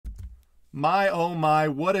My, oh my,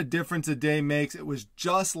 what a difference a day makes. It was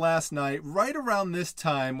just last night, right around this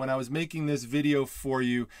time when I was making this video for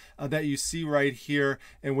you that you see right here,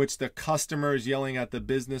 in which the customer is yelling at the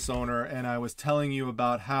business owner. And I was telling you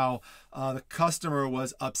about how the customer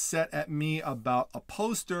was upset at me about a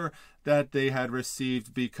poster that they had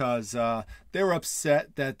received because they were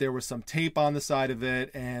upset that there was some tape on the side of it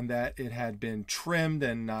and that it had been trimmed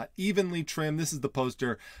and not evenly trimmed. This is the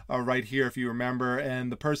poster right here, if you remember.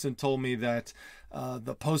 And the person told me that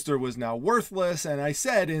the poster was now worthless. And I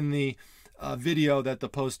said in the video that the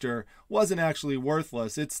poster wasn't actually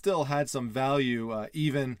worthless. It still had some value,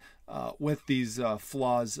 even with these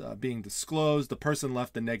flaws being disclosed. The person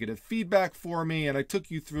left a negative feedback for me, and I took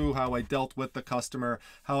you through how I dealt with the customer,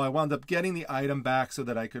 how I wound up getting the item back so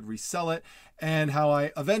that I could resell it, and how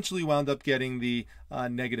I eventually wound up getting the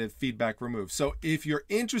negative feedback removed. So if you're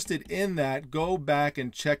interested in that, go back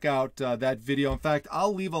and check out that video. In fact,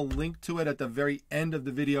 I'll leave a link to it at the very end of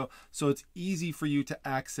the video so it's easy for you to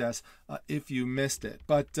access if you missed it.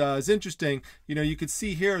 But it's interesting, you know, you could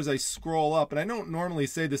see here as I scroll up, and I don't normally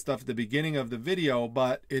say this stuff at the beginning of the video,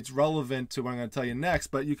 but it's relevant to what I'm going to tell you next.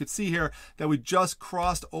 But you could see here that we just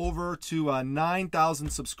crossed over to 9,000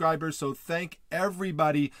 subscribers. So thank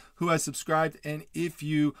everybody who has subscribed. And if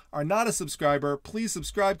you are not a subscriber, please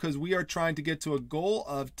subscribe, because we are trying to get to a goal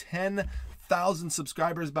of 10,000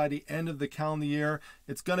 subscribers by the end of the calendar year.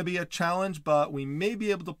 It's going to be a challenge, but we may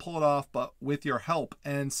be able to pull it off, but with your help.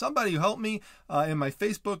 And somebody who helped me in my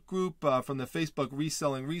Facebook group from the Facebook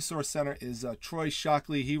Reselling Resource Center is Troy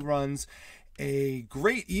Shockley. He runs a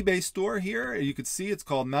great eBay store here. You can see it's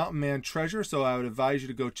called Mountain Man Treasure, so I would advise you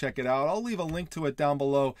to go check it out. I'll leave a link to it down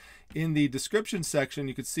below in the description section.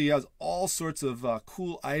 You can see he has all sorts of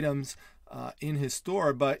cool items in his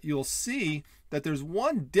store, but you'll see that there's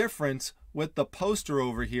one difference with the poster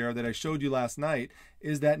over here that I showed you last night,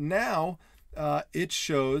 is that now it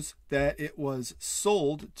shows that it was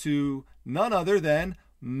sold to none other than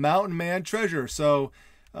Mountain Man Treasure. So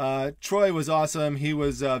Troy was awesome. He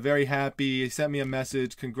was very happy. He sent me a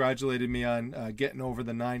message, congratulated me on getting over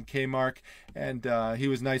the 9K mark, and he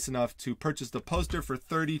was nice enough to purchase the poster for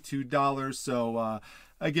 $32. So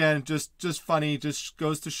again, just funny, just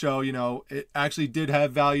goes to show, you know, it actually did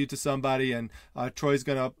have value to somebody, and Troy's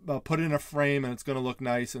gonna put it in a frame and it's gonna look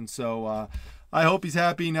nice. And so I hope he's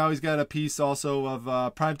happy. Now he's got a piece also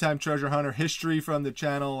of Primetime Treasure Hunter history from the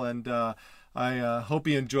channel, and I hope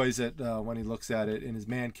he enjoys it when he looks at it in his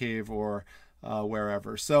man cave or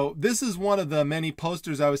wherever. So this is one of the many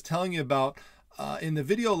posters I was telling you about in the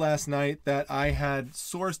video last night that I had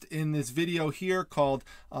sourced in this video here called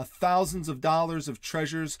Thousands of Dollars of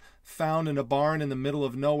Treasures Found in a Barn in the Middle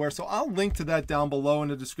of Nowhere. So I'll link to that down below in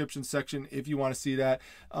the description section if you want to see that.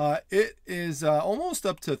 It is almost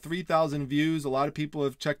up to 3,000 views. A lot of people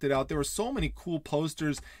have checked it out. There were so many cool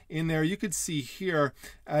posters in there. You could see here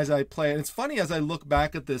as I play it. And it's funny, as I look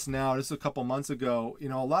back at this now, this is a couple months ago, you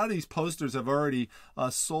know, a lot of these posters have already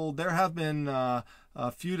sold. There have been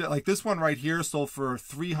a few, like this one right here sold for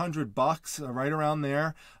 $300, right around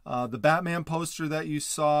there. The Batman poster that you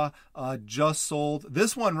saw just sold.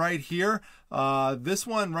 This one right here, this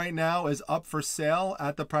one right now is up for sale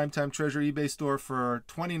at the Primetime Treasure eBay store for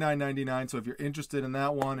 $29.99. So if you're interested in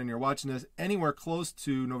that one and you're watching this anywhere close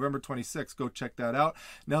to November 26th, go check that out.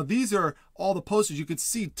 Now these are all the posters. You could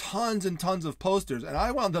see tons and tons of posters, and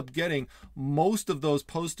I wound up getting most of those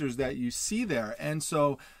posters that you see there. And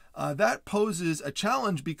so that poses a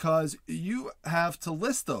challenge, because you have to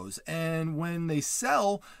list those, and when they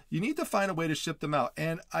sell, you need to find a way to ship them out.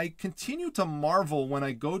 And I continue to marvel when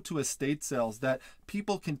I go to estate sales that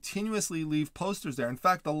people continuously leave posters there. In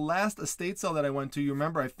fact, the last estate sale that I went to, you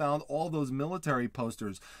remember, I found all those military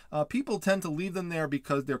posters. People tend to leave them there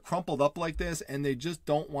because they're crumpled up like this, and they just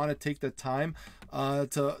don't want to take the time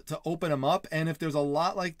to open them up. And if there's a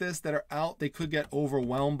lot like this that are out, they could get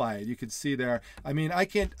overwhelmed by it. You could see there. I mean, I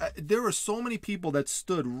can't. There were so many people that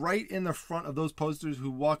stood right in the front of those posters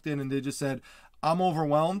who walked in and they just said, "I'm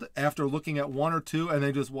overwhelmed," after looking at one or two, and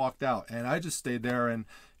they just walked out. And I just stayed there and,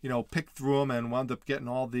 you know, picked through them and wound up getting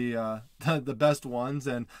all the best ones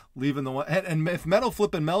and leaving the one. And if Metal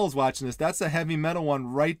Flippin' Mel is watching this, that's a heavy metal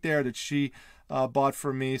one right there that she bought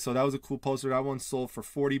for me. So that was a cool poster. That one sold for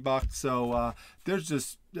 $40. So there's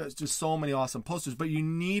just there's just so many awesome posters, but you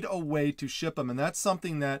need a way to ship them. And that's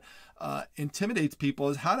something that intimidates people,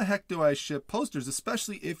 is how the heck do I ship posters?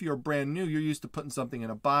 Especially if you're brand new, you're used to putting something in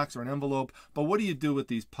a box or an envelope, but what do you do with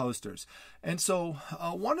these posters? And so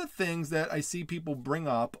one of the things that I see people bring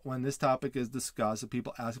up when this topic is discussed, and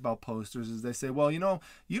people ask about posters, is they say, well, you know,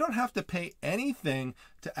 you don't have to pay anything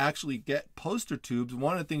to actually get poster tubes.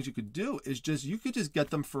 One of the things you could do is you could just get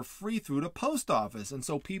them for free through the post office. And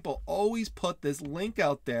so people always put this link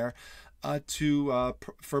out there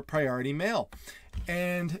for priority mail.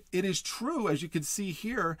 And it is true, as you can see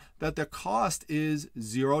here, that the cost is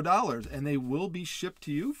 $0, and they will be shipped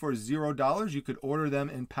to you for $0. You could order them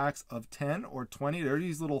in packs of 10 or 20. They're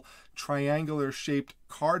these little triangular shaped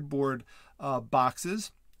cardboard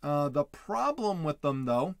boxes. The problem with them,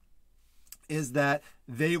 though, is that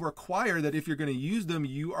they require that if you're going to use them,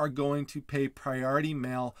 you are going to pay priority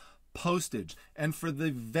mail postage. And for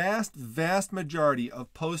the vast majority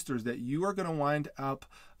of posters that you are going to wind up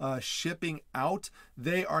shipping out,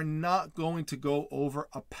 they are not going to go over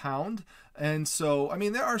a pound. And so, I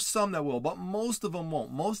mean, there are some that will, but most of them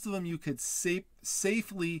won't. Most of them you could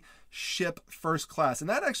safely ship first class. And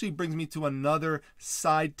that actually brings me to another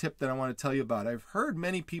side tip that I want to tell you about. I've heard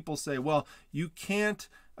many people say, well, you can't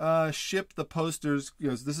ship the posters. You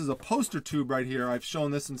know, this is a poster tube right here. I've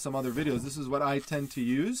shown this in some other videos. This is what I tend to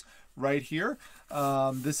use right here.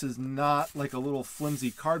 This is not like a little flimsy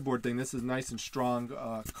cardboard thing. This is nice and strong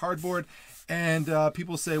cardboard. And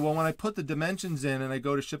people say, well, when I put the dimensions in and I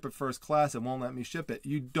go to ship it first class, it won't let me ship it.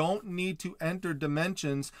 You don't need to enter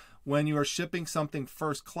dimensions when you are shipping something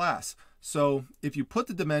first class. So if you put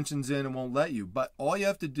the dimensions in, it won't let you. But all you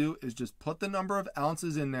have to do is just put the number of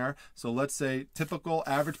ounces in there. So let's say typical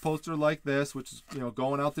average poster like this, which is, you know,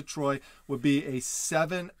 going out to Troy, would be a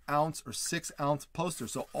 7-ounce or 6-ounce poster.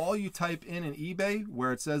 So all you type in eBay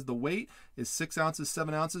where it says the weight is 6 ounces,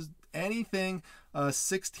 7 ounces, anything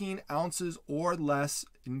 16 ounces or less.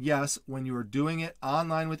 And yes, when you are doing it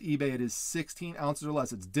online with eBay, it is 16 ounces or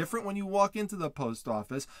less. It's different when you walk into the post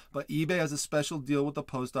office, but eBay has a special deal with the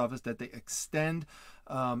post office that they extend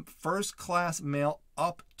first class mail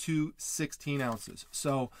up to 16 ounces.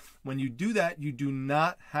 So when you do that, you do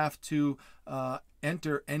not have to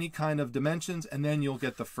enter any kind of dimensions, and then you'll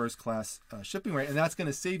get the first class shipping rate. And that's going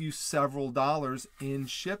to save you several dollars in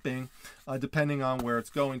shipping, depending on where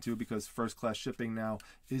it's going to, because first class shipping now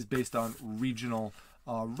is based on regional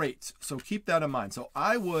rates. So keep that in mind. So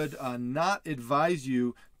I would not advise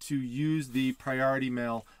you to use the priority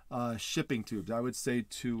mail shipping tubes. I would say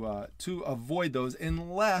to avoid those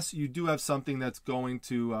unless you do have something that's going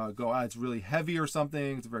to go out. It's really heavy or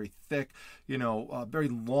something. It's very thick, you know, very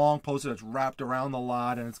long poster that's wrapped around the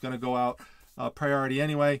lot, and it's going to go out priority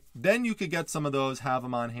anyway. Then you could get some of those, have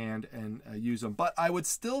them on hand, and use them. But I would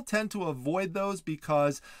still tend to avoid those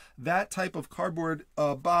because that type of cardboard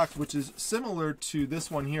box, which is similar to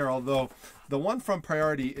this one here, although the one from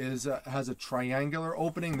Priority has a triangular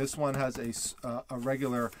opening. This one has a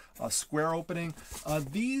regular square opening.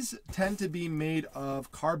 These tend to be made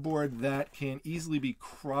of cardboard that can easily be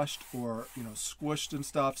crushed or, you know, squished and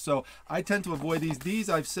stuff. So I tend to avoid these.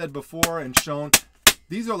 These I've said before and shown.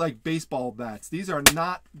 These are like baseball bats. These are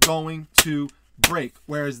not going to break.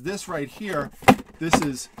 Whereas this right here, this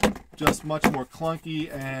is just much more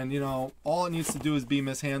clunky, and, you know, all it needs to do is be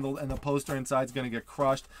mishandled and the poster inside is going to get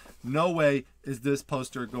crushed. No way is this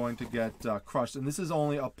poster going to get crushed. And this is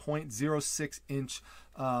only a 0.06 inch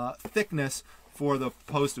thickness for the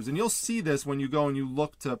posters. And you'll see this when you go and you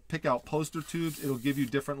look to pick out poster tubes. It'll give you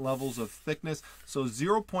different levels of thickness. So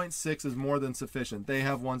 0.6 is more than sufficient. They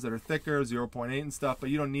have ones that are thicker, 0.8 and stuff, but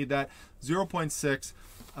you don't need that. 0.6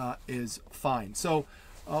 is fine. So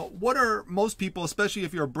what are most people, especially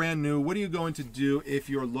if you're brand new, what are you going to do if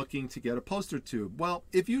you're looking to get a poster tube? Well,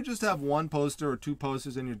 if you just have one poster or two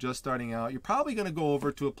posters and you're just starting out, you're probably going to go over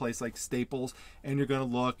to a place like Staples and you're going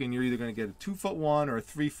to look, and you're either going to get a 2-foot one or a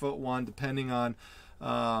 3-foot one, depending on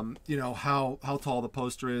you know, how tall the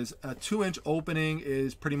poster is. A 2-inch opening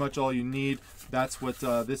is pretty much all you need. That's what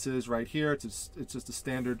this is right here. It's just a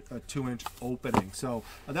standard 2-inch opening. So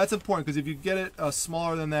that's important, because if you get it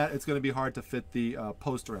smaller than that, it's going to be hard to fit the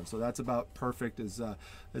poster in. So that's about perfect as a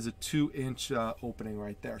 2-inch opening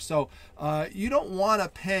right there. So you don't want to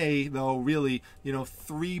pay, though, really, you know,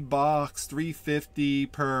 $3,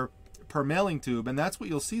 $3.50 per mailing tube, and that's what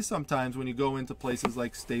you'll see sometimes when you go into places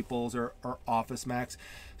like Staples or Office Max.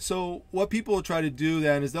 So what people will try to do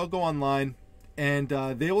then is they'll go online and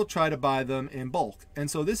they will try to buy them in bulk.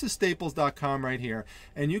 And so this is staples.com right here,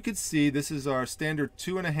 and you can see this is our standard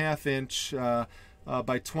 2.5 inch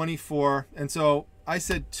by 24. And so I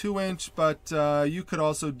said 2-inch, but you could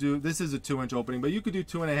also do, this is a 2-inch opening, but you could do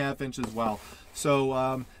 2.5 inches as well.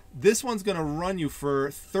 So this one's going to run you for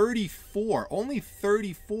 $34. Only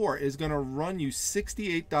 $34 is going to run you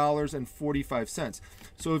 $68.45.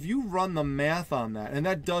 So if you run the math on that, and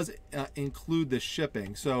that does include the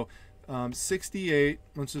shipping. So 68,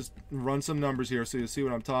 let's just run some numbers here so you'll see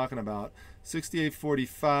what I'm talking about.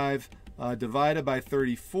 68.45 divided by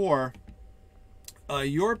 34,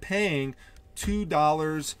 you're paying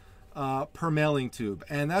 $2 per mailing tube,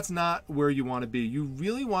 and that's not where you want to be. You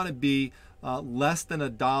really want to be less than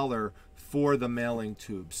 $1 for the mailing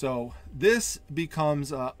tube. So this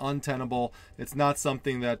becomes untenable. It's not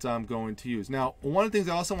something that I'm going to use. Now, one of the things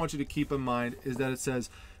I also want you to keep in mind is that it says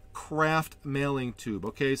craft mailing tube.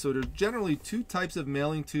 Okay, so there's generally two types of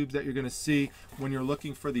mailing tubes that you're going to see when you're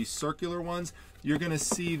looking for these circular ones. You're going to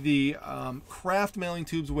see the craft mailing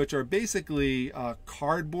tubes, which are basically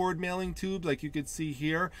cardboard mailing tubes, like you could see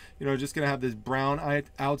here. You know, just going to have this brown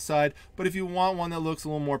outside. But if you want one that looks a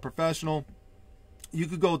little more professional, you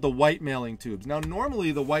could go with the white mailing tubes. Now,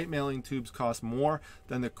 normally the white mailing tubes cost more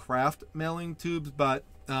than the craft mailing tubes, but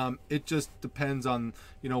it just depends on,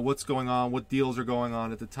 you know, what's going on, what deals are going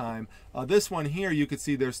on at the time. This one here, you can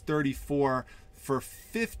see there's 34 for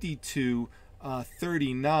 52.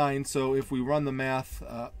 39. So if we run the math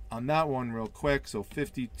on that one real quick, so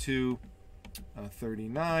 52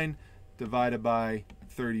 39 divided by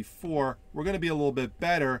 34, we're going to be a little bit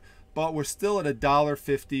better, but we're still at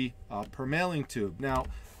 $1.50 per mailing tube. Now,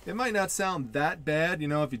 it might not sound that bad, you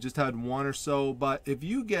know, if you just had one or so, but if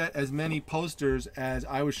you get as many posters as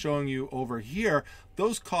I was showing you over here,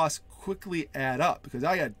 those costs quickly add up, because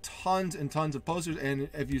I had tons and tons of posters, and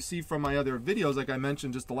if you see from my other videos, like I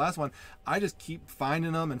mentioned just the last one, I just keep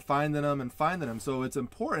finding them and finding them and finding them. So it's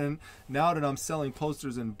important now that I'm selling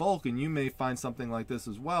posters in bulk, and you may find something like this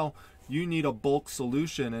as well. You need a bulk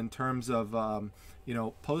solution in terms of you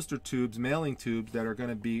know, poster tubes, mailing tubes that are going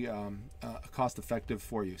to be cost effective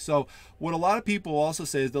for you. So what a lot of people also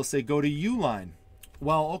say is they'll say go to Uline.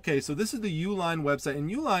 Well, okay, so this is the Uline website, and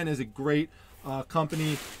Uline is a great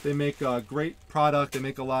company. They make a great product. They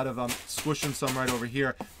make a lot of, squishing some right over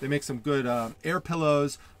here. They make some good air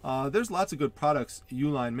pillows. There's lots of good products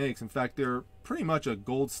Uline makes. In fact, they're pretty much a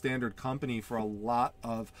gold standard company for a lot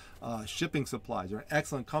of shipping supplies. They're an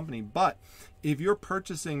excellent company. But if you're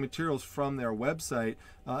purchasing materials from their website,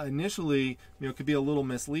 initially, you know, it could be a little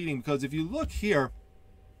misleading, because if you look here,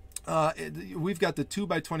 we've got the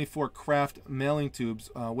 2x24 craft mailing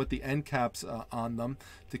tubes with the end caps on them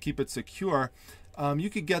to keep it secure.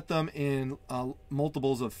 You could get them in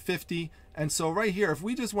multiples of 50. And so right here, if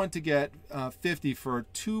we just went to get 50 for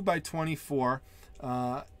 2x24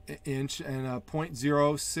 inch and a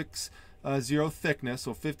 0.060 thickness,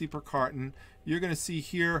 so 50 per carton, you're going to see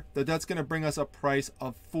here that that's going to bring us a price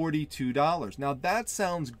of $42. Now that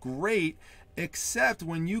sounds great, except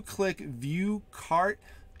when you click view cart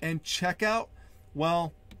and checkout,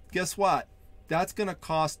 well, guess what? That's going to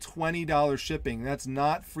cost $20 shipping. That's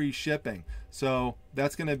not free shipping. So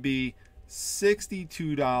that's going to be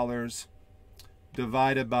 $62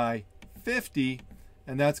 divided by 50,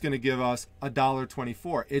 and that's going to give us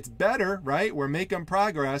 $1.24. It's better, right? We're making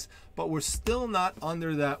progress, but we're still not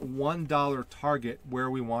under that $1 target where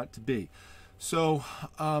we want to be. So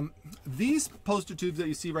these poster tubes that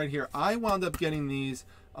you see right here, I wound up getting these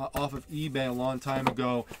off of eBay a long time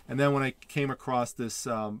ago, and then when I came across this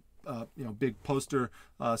you know, big poster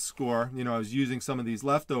score, you know, I was using some of these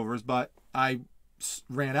leftovers, but I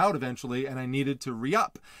ran out eventually, and I needed to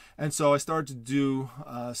re-up. And so I started to do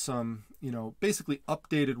some, you know, basically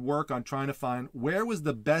updated work on trying to find where was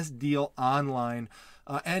the best deal online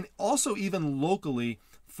and also even locally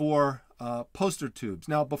for poster tubes.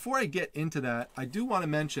 Now, before I get into that, I do want to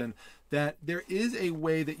mention that there is a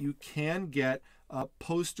way that you can get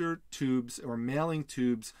poster tubes or mailing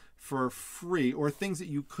tubes for free, or things that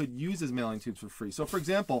you could use as mailing tubes for free. So for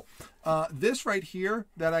example, this right here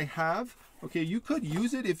that I have, okay, you could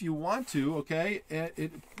use it if you want to, okay, and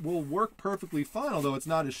it will work perfectly fine, although it's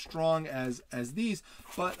not as strong as these.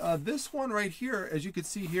 But this one right here, as you can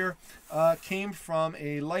see here, came from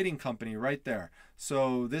a lighting company right there.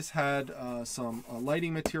 So this had some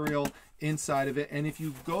lighting material inside of it, and if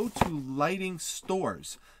you go to lighting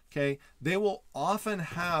stores, okay, they will often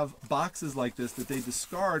have boxes like this that they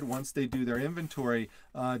discard once they do their inventory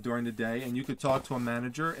during the day, and you could talk to a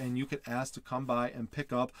manager and you could ask to come by and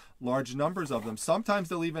pick up large numbers of them. Sometimes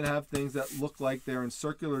they'll even have things that look like they're in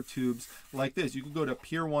circular tubes like this. You could go to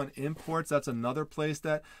Pier 1 Imports. That's another place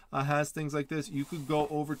that has things like this. You could go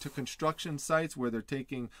over to construction sites where they're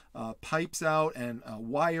taking pipes out and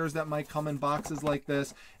wires that might come in boxes like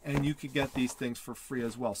this, and you could get these things for free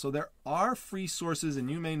as well. So there are free sources,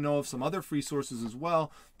 and you may know of some other free sources as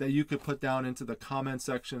well that you could put down into the comment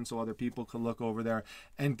section so other people could look over there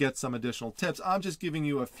and get some additional tips. I'm just giving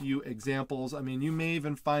you a few examples. I mean, you may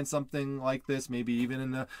even find something like this, maybe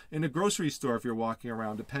even in a grocery store if you're walking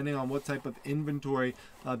around, depending on what type of inventory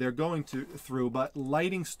they're going through. But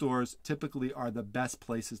lighting stores typically are the best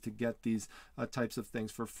places to get these types of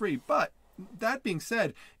things for free. But that being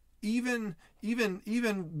said, even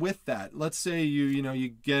with that, let's say you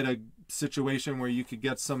get a situation where you could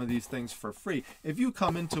get some of these things for free. If you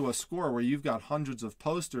come into a score where you've got hundreds of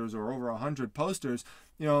posters or over 100 posters,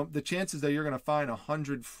 the chances that you're going to find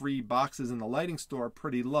 100 free boxes in the lighting store are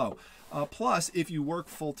pretty low. Plus, if you work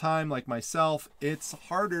full-time like myself, it's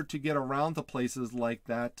harder to get around to places like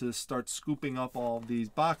that to start scooping up all of these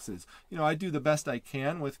boxes. I do the best I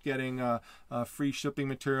can with getting free shipping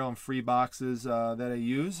material and free boxes that I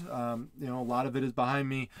use. A lot of it is behind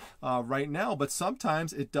me right now, but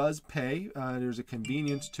sometimes it does pay. There's a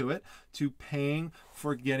convenience to it, to paying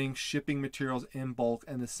for getting shipping materials in bulk,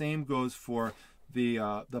 and the same goes for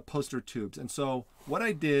the poster tubes. And so what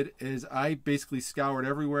I did is I basically scoured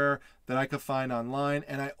everywhere that I could find online.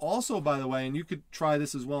 And I also, by the way, and you could try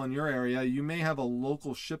this as well in your area, you may have a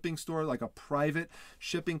local shipping store, like a private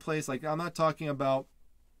shipping place. Like, I'm not talking about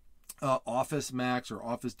Office Max or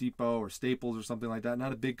Office Depot or Staples or something like that,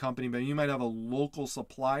 not a big company, but you might have a local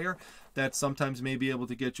supplier that sometimes may be able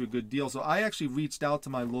to get you a good deal. So I actually reached out to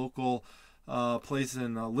my local place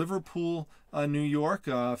in Liverpool, New York.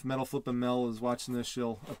 If Metal Flippin' Mel is watching this,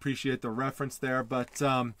 she'll appreciate the reference there. But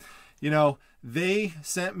they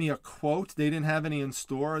sent me a quote. They didn't have any in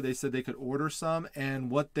store. They said they could order some,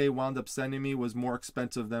 and what they wound up sending me was more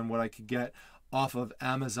expensive than what I could get off of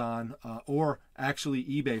Amazon or actually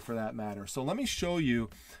eBay for that matter. So let me show you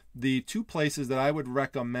the two places that I would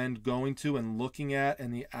recommend going to and looking at,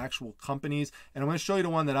 and the actual companies. And I'm going to show you the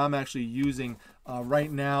one that I'm actually using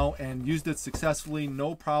right now and used it successfully,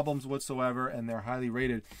 no problems whatsoever, and they're highly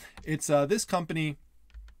rated. It's this company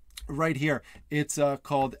right here. It's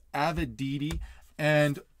called Avidity,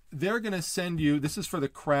 and they're going to send you, this is for the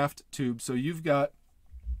craft tube, so you've got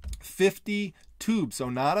 50 tubes, so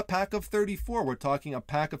not a pack of 34, we're talking a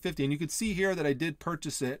pack of 50. And you can see here that I did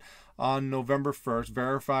purchase it on November 1st,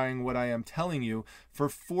 verifying what I am telling you, for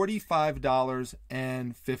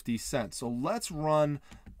 $45.50. So let's run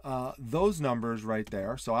those numbers right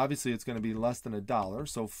there. So obviously it's going to be less than $1,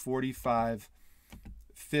 so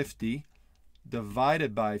 $45.50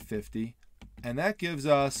 divided by 50, and that gives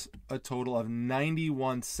us a total of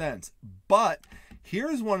 91 cents. But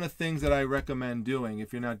here's one of the things that I recommend doing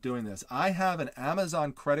if you're not doing this. I have an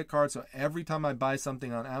Amazon credit card, so every time I buy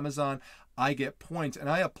something on Amazon, I get points, and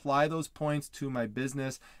I apply those points to my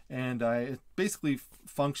business, and it basically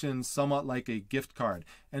functions somewhat like a gift card.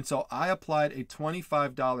 And so I applied a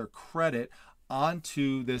 $25 credit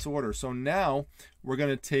onto this order. So now we're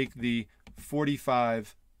going to take the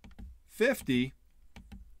 $45.50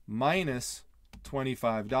 minus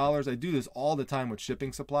 $25. I do this all the time with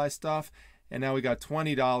shipping supply stuff. And now we got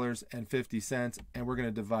 $20.50, and we're going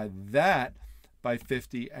to divide that by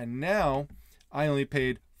 50. And now I only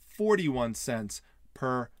paid 41 cents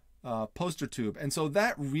per poster tube. And so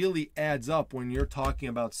that really adds up when you're talking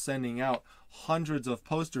about sending out hundreds of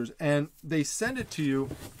posters. And they send it to you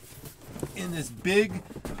in this big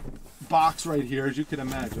box right here, as you can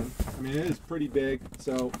imagine. I mean, it is pretty big.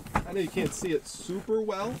 So I know you can't see it super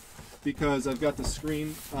well because I've got the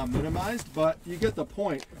screen minimized, but you get the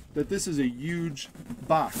point that this is a huge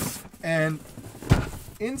box. And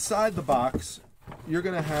inside the box, you're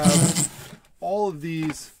going to have all of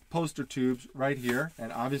these poster tubes right here,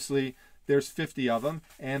 and obviously there's 50 of them,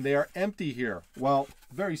 and they are empty here. Well,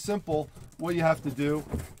 very simple. What you have to do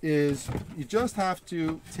is you just have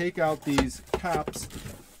to take out these caps,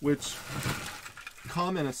 which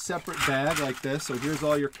come in a separate bag like this. So here's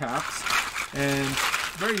all your caps, and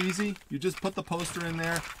very easy. You just put the poster in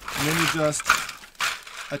there, and then you just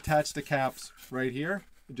attach the caps right here.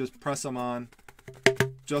 You just press them on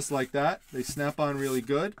just like that. They snap on really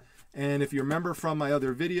good. And if you remember from my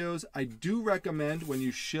other videos, I do recommend when you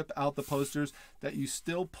ship out the posters that you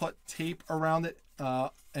still put tape around it,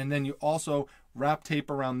 and then you also wrap tape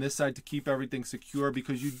around this side to keep everything secure,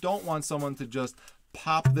 because you don't want someone to just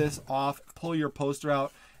pop this off, pull your poster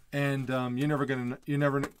out, and you're never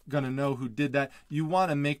gonna know who did that. You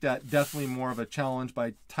want to make that definitely more of a challenge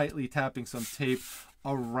by tightly tapping some tape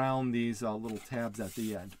around these little tabs at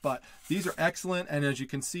the end. But these are excellent, and as you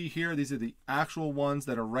can see here, these are the actual ones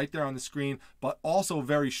that are right there on the screen, but also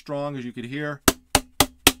very strong, as you could hear.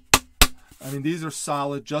 I mean, these are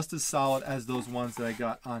solid, just as solid as those ones that I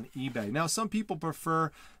got on eBay. Now, some people prefer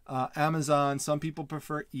Amazon, some people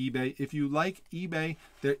prefer eBay. If you like eBay,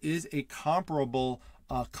 there is a comparable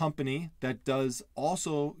company that does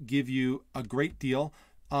also give you a great deal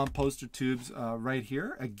on poster tubes right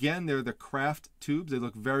here. Again, they're the craft tubes. They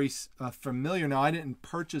look very familiar. Now, I didn't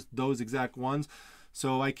purchase those exact ones,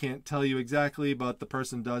 so I can't tell you exactly, but the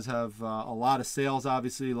person does have a lot of sales,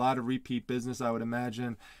 obviously, a lot of repeat business, I would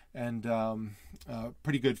imagine, and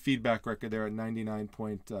pretty good feedback record there at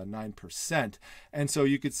 99.9%. And so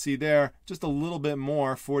you could see there just a little bit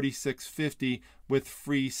more, $46.50 with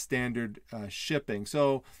free standard shipping.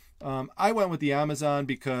 So I went with the Amazon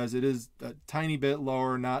because it is a tiny bit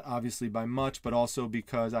lower, not obviously by much, but also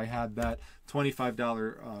because I had that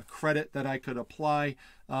 $25 credit that I could apply,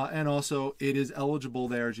 and also it is eligible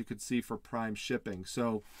there, as you could see, for Prime shipping.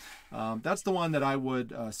 So that's the one that I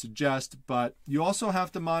would suggest, but you also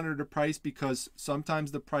have to monitor the price because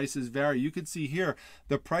sometimes the prices vary. You could see here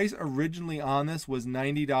the price originally on this was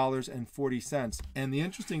 $90.40, and the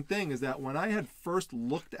interesting thing is that when I had first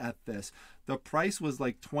looked at this, the price was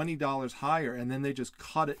like $20 higher, and then they just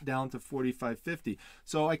cut it down to $45.50.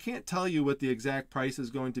 So I can't tell you what the exact price is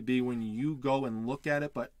going to be when you go and look at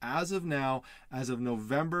it, but as of now, as of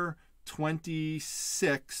November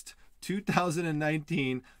 26th,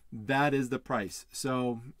 2019, that is the price.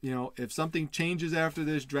 So, you know, if something changes after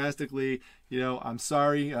this drastically, you know, I'm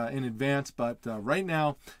sorry in advance, but right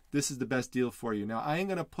now, this is the best deal for you. Now, I am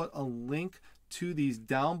going to put a link to these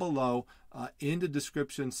down below in the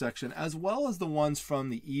description section, as well as the ones from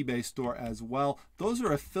the eBay store as well. Those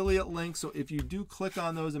are affiliate links, so if you do click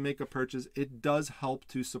on those and make a purchase, it does help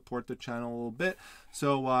to support the channel a little bit.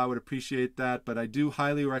 So I would appreciate that, but I do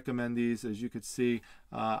highly recommend these. As you could see,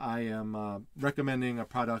 I am recommending a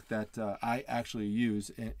product that I actually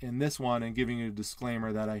use in this one, and giving you a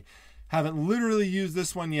disclaimer that I haven't literally used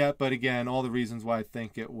this one yet, but again, all the reasons why I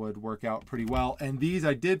think it would work out pretty well. And these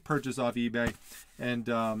I did purchase off eBay, and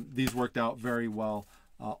these worked out very well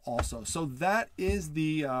also. So that is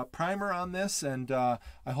the primer on this, and I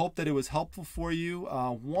hope that it was helpful for you.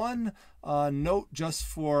 One note just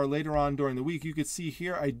for later on during the week, you could see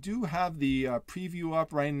here I do have the preview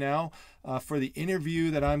up right now for the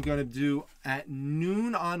interview that I'm going to do at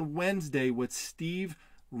noon on Wednesday with Steve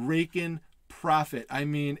Rakin Profit. I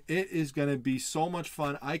mean, it is going to be so much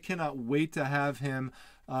fun. I cannot wait to have him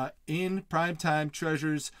in Primetime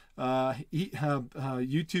Treasures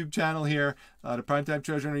YouTube channel here. The Primetime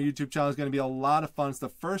Treasure on our YouTube channel is going to be a lot of fun. It's the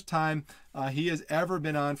first time he has ever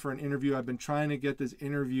been on for an interview. I've been trying to get this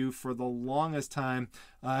interview for the longest time.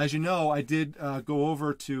 As you know, I did go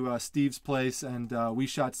over to Steve's place, and we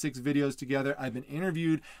shot 6 videos together. I've been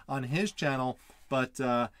interviewed on his channel, but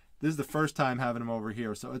this is the first time having him over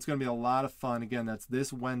here, so it's going to be a lot of fun. Again, that's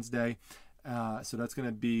this Wednesday, so that's going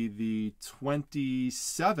to be the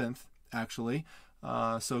 27th, actually.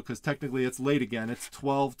 So, because technically it's late again. It's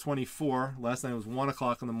 12:24. Last night it was 1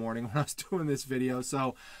 o'clock in the morning when I was doing this video.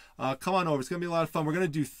 So, come on over. It's going to be a lot of fun. We're going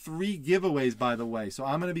to do 3 giveaways, by the way. So,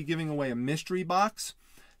 I'm going to be giving away a mystery box.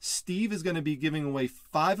 Steve is going to be giving away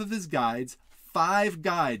 5 of his guides. 5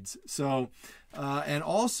 guides. So, and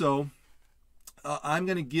also, I'm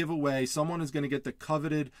going to give away, someone is going to get the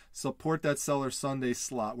coveted Support That Seller Sunday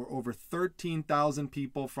slot, where over 13,000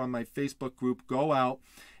 people from my Facebook group go out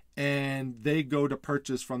and they go to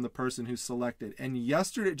purchase from the person who's selected. And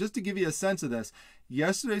yesterday, just to give you a sense of this,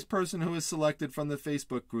 yesterday's person who was selected from the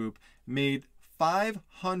Facebook group made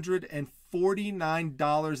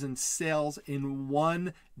 $549 in sales in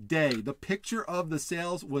one day. The picture of the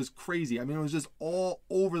sales was crazy. I mean, it was just all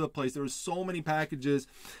over the place. There were so many packages.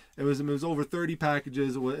 It was over 30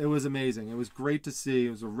 packages. It was amazing. It was great to see.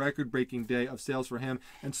 It was a record-breaking day of sales for him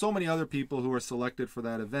and so many other people who were selected for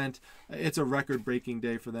that event. It's a record-breaking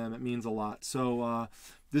day for them. It means a lot. So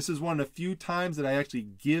this is one of the few times that I actually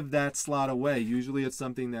give that slot away. Usually it's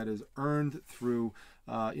something that is earned through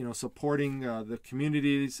you know, supporting the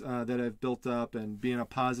communities that I've built up and being a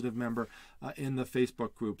positive member in the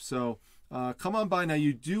Facebook group. So come on by. Now,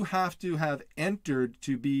 you do have to have entered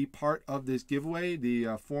to be part of this giveaway.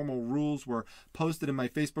 The formal rules were posted in my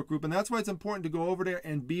Facebook group, and that's why it's important to go over there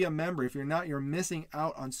and be a member. If you're not, you're missing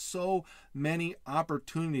out on so many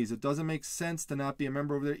opportunities. It doesn't make sense to not be a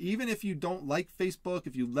member over there. Even if you don't like Facebook,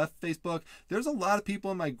 if you left Facebook, there's a lot of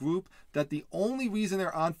people in my group that the only reason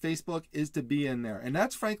they're on Facebook is to be in there. And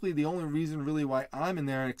that's frankly the only reason really why I'm in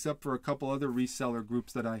there, except for a couple other reseller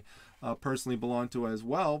groups that I personally belong to as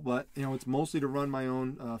well. But you know, it's mostly to run my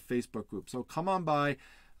own Facebook group. So come on by.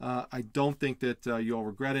 I don't think that you'll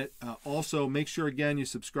regret it. Also, make sure again you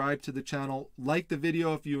subscribe to the channel, like the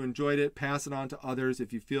video if you enjoyed it, pass it on to others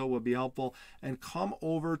if you feel will be helpful, and come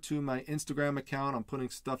over to my Instagram account. I'm putting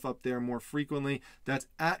stuff up there more frequently. That's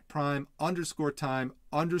at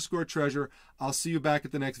prime_time_treasure. I'll see you back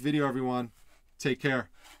at the next video, everyone. Take care.